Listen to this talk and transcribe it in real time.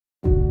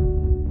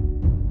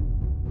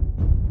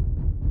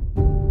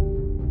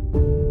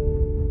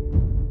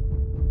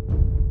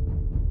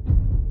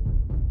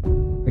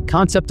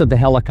concept of the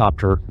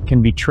helicopter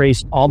can be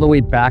traced all the way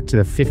back to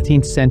the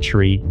 15th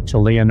century to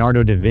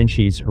Leonardo da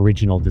Vinci's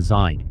original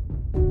design.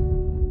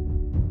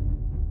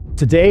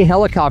 Today,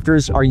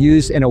 helicopters are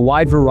used in a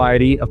wide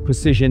variety of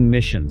precision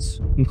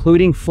missions,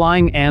 including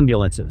flying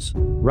ambulances,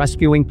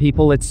 rescuing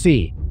people at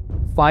sea,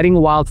 fighting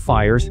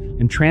wildfires,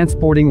 and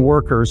transporting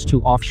workers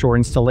to offshore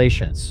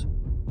installations.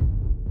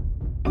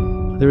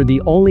 They're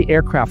the only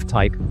aircraft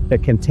type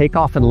that can take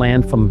off and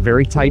land from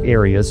very tight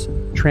areas,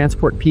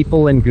 transport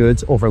people and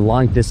goods over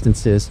long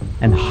distances,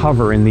 and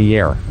hover in the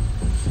air.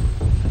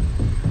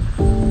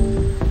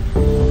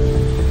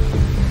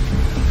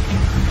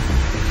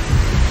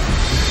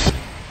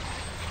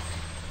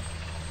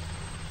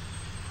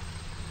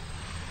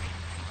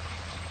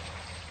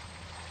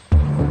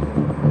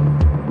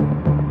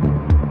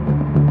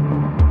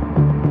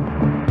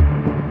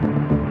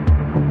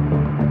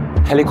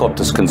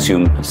 Helicopters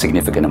consume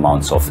significant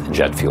amounts of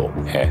jet fuel,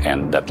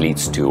 and that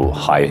leads to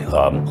high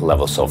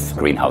levels of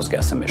greenhouse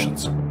gas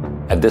emissions.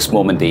 At this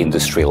moment, the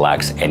industry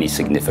lacks any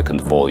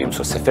significant volumes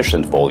or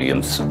sufficient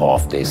volumes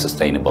of the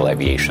sustainable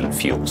aviation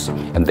fuels.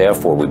 And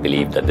therefore, we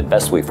believe that the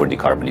best way for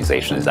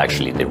decarbonization is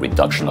actually the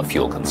reduction of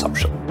fuel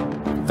consumption.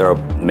 There are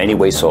many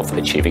ways of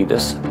achieving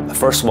this. The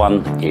first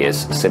one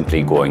is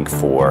simply going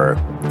for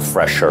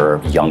fresher,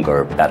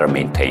 younger, better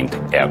maintained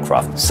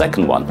aircraft.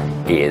 Second one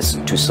is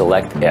to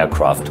select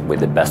aircraft with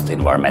the best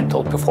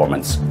environmental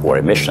performance or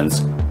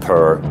emissions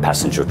per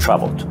passenger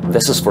traveled.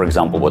 This is, for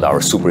example, what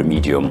our super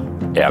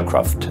medium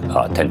aircraft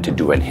tend to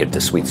do and hit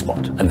the sweet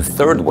spot. And the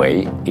third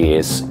way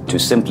is to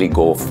simply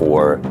go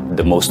for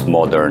the most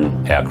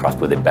modern aircraft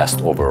with the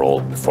best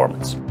overall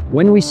performance.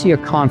 When we see a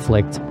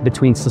conflict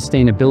between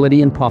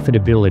sustainability and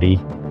profitability,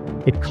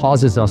 it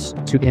causes us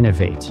to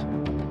innovate.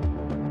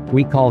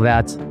 We call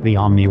that the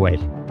Omni Way.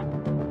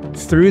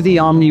 Through the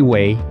Omni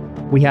Way,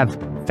 we have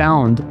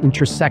found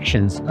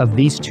intersections of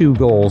these two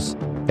goals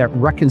that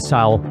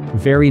reconcile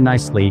very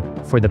nicely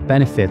for the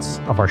benefits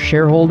of our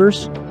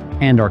shareholders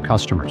and our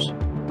customers.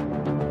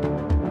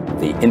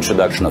 The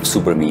introduction of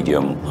super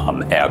medium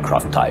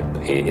aircraft type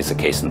is a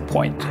case in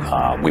point.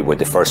 We were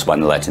the first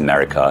one in Latin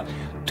America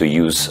to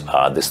use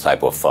this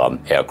type of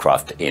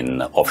aircraft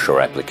in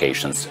offshore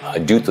applications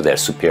due to their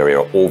superior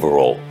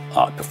overall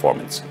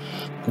performance.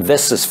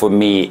 This is, for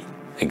me,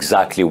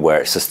 exactly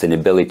where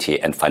sustainability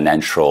and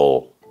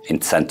financial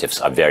incentives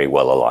are very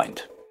well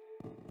aligned.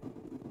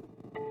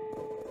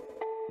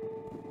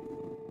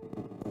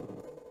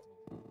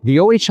 The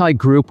OHI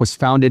Group was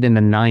founded in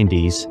the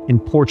 90s in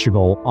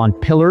Portugal on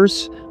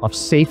pillars of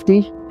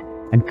safety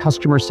and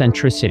customer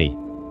centricity.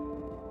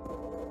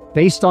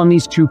 Based on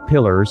these two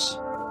pillars,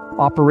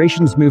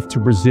 operations moved to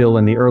Brazil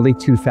in the early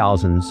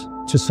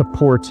 2000s to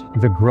support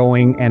the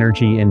growing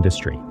energy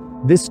industry.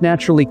 This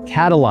naturally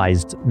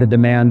catalyzed the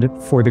demand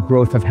for the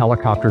growth of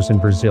helicopters in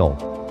Brazil,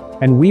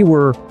 and we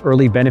were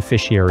early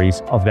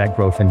beneficiaries of that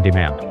growth and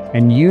demand,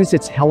 and used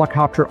its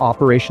helicopter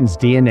operations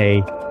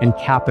DNA and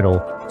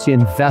capital to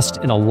invest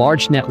in a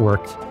large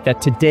network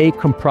that today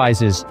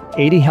comprises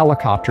 80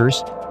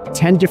 helicopters,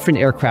 10 different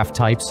aircraft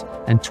types,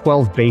 and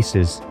 12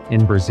 bases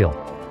in Brazil.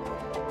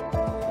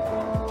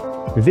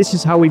 This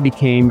is how we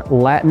became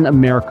Latin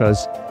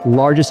America's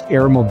largest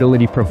air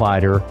mobility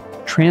provider,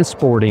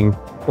 transporting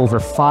over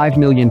 5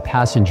 million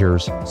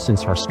passengers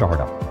since our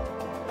startup.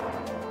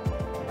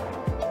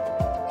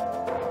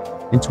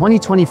 In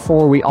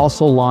 2024, we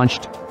also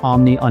launched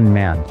Omni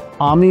Unmanned.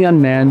 Omni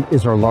Unmanned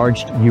is our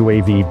large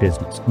UAV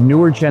business,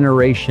 newer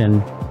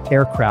generation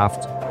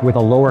aircraft with a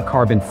lower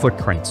carbon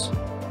footprint.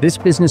 This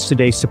business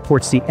today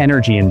supports the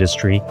energy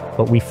industry,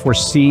 but we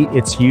foresee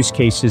its use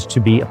cases to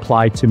be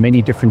applied to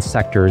many different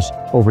sectors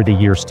over the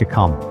years to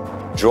come.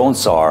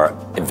 Drones are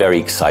a very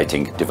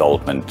exciting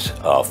development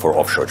for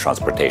offshore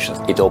transportation.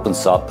 It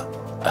opens up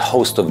a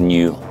host of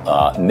new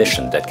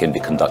missions that can be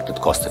conducted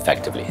cost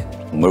effectively.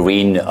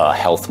 Marine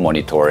health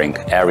monitoring,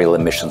 aerial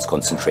emissions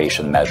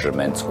concentration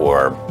measurements,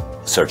 or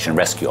search and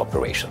rescue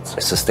operations.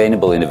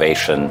 Sustainable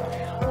innovation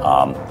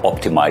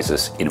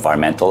optimizes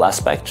environmental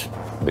aspect,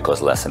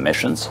 because less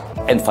emissions,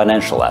 and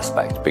financial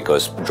aspect,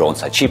 because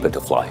drones are cheaper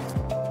to fly.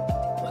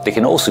 They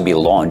can also be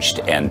launched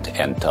and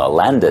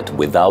landed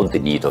without the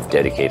need of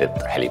dedicated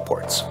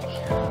heliports.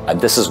 And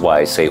this is why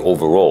I say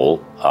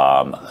overall,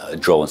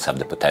 drones have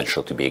the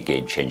potential to be a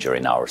game changer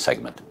in our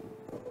segment.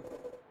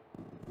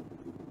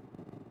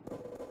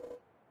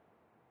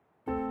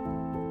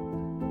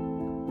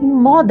 In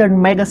modern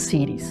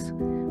megacities,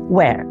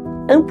 where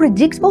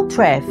unpredictable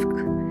traffic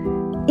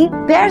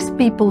impairs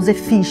people's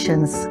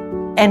efficiency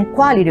and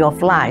quality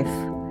of life,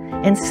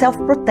 and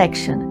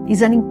self-protection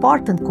is an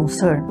important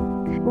concern,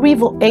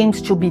 Revo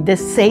aims to be the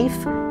safe,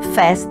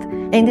 fast,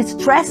 and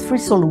stress-free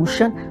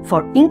solution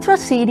for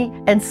intra-city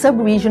and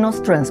sub-regional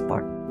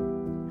transport.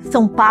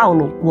 São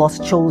Paulo was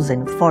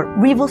chosen for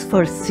Revo's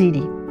first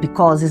city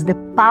because it's the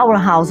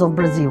powerhouse of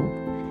Brazil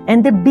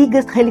and the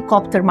biggest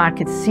helicopter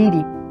market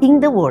city in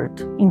the world.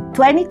 In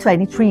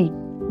 2023,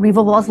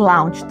 Revo was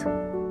launched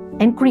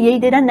and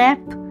created an app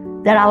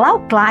that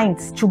allows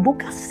clients to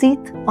book a seat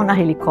on a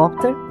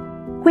helicopter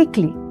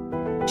quickly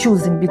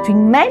choosing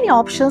between many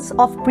options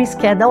of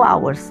pre-scheduled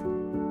hours.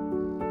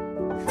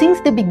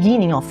 Since the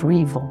beginning of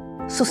Revo,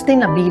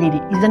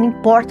 sustainability is an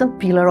important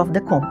pillar of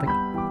the company.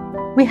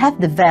 We have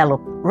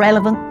developed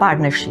relevant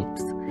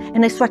partnerships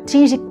and a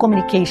strategic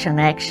communication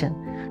action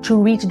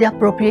to reach the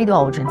appropriate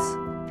audience,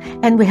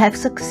 and we have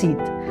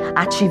succeeded,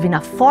 achieving a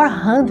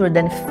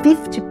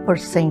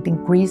 450%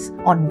 increase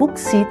on booked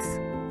seats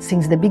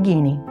since the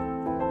beginning.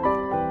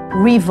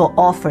 Revo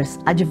offers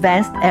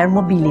advanced air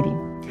mobility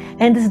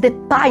and is the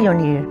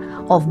pioneer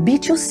of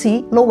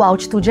B2C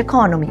low-altitude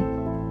economy,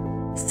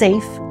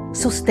 safe,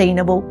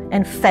 sustainable,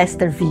 and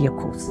faster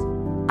vehicles.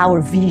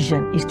 Our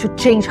vision is to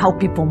change how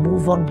people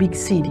move on big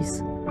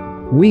cities.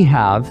 We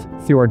have,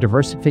 through our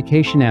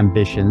diversification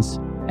ambitions,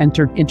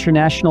 entered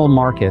international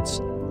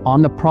markets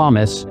on the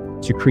promise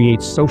to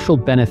create social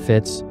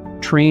benefits,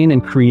 train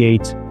and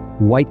create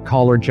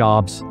white-collar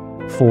jobs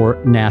for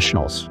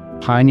nationals.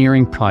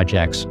 Pioneering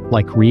projects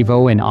like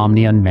Revo and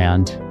Omni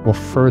Unmanned will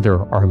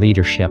further our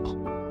leadership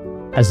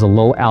as the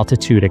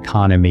low-altitude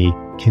economy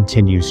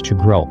continues to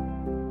grow.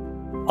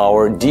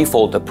 Our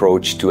default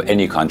approach to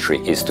any country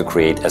is to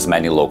create as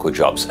many local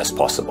jobs as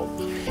possible.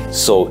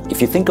 So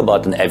if you think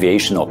about an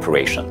aviation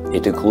operation,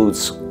 it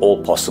includes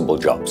all possible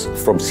jobs,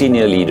 from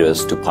senior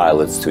leaders to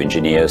pilots to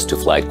engineers to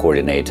flight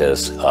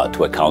coordinators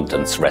to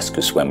accountants,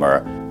 rescue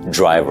swimmer,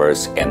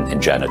 drivers,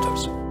 and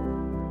janitors.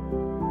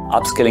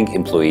 Upskilling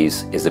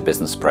employees is a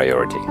business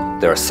priority.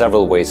 There are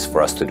several ways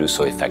for us to do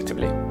so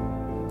effectively.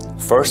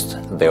 First,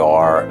 there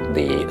are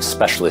the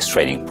specialist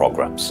training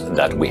programs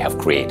that we have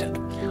created.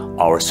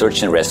 Our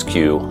search and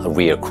rescue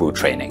rear crew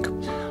training,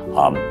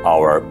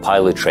 our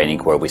pilot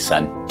training where we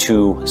send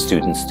 2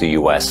 students to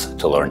US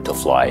to learn to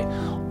fly,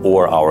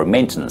 or our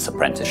maintenance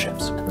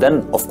apprenticeships.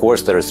 Then, of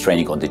course, there is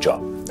training on the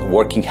job.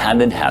 Working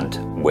hand in hand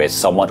with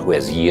someone who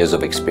has years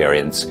of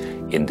experience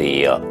in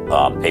the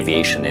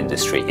aviation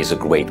industry is a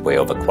great way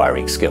of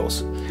acquiring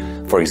skills.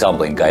 For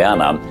example, in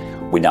Guyana,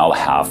 we now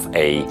have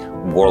a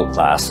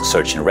world-class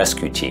search and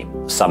rescue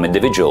team. Some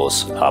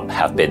individuals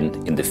have been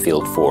in the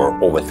field for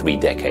over 3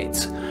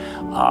 decades.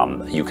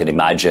 You can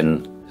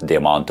imagine the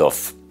amount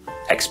of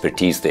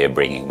expertise they are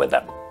bringing with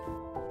them.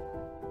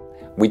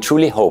 We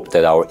truly hope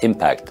that our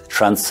impact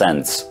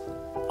transcends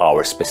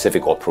our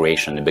specific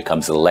operation and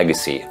becomes a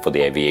legacy for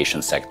the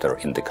aviation sector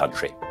in the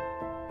country.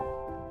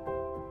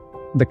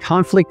 The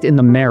conflict in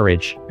the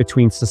marriage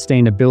between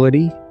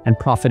sustainability and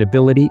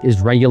profitability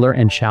is regular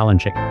and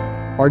challenging.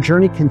 Our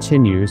journey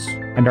continues,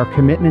 and our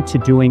commitment to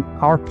doing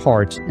our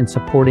part in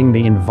supporting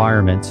the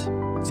environment,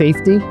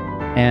 safety,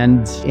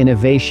 and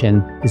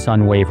innovation is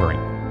unwavering.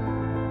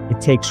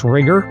 It takes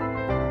rigor,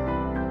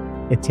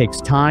 it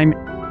takes time.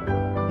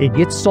 It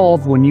gets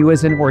solved when you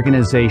as an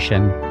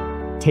organization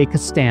take a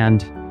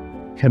stand,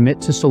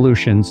 commit to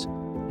solutions,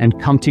 and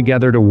come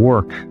together to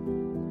work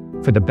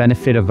for the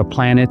benefit of the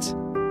planet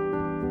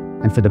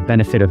and for the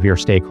benefit of your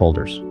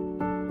stakeholders.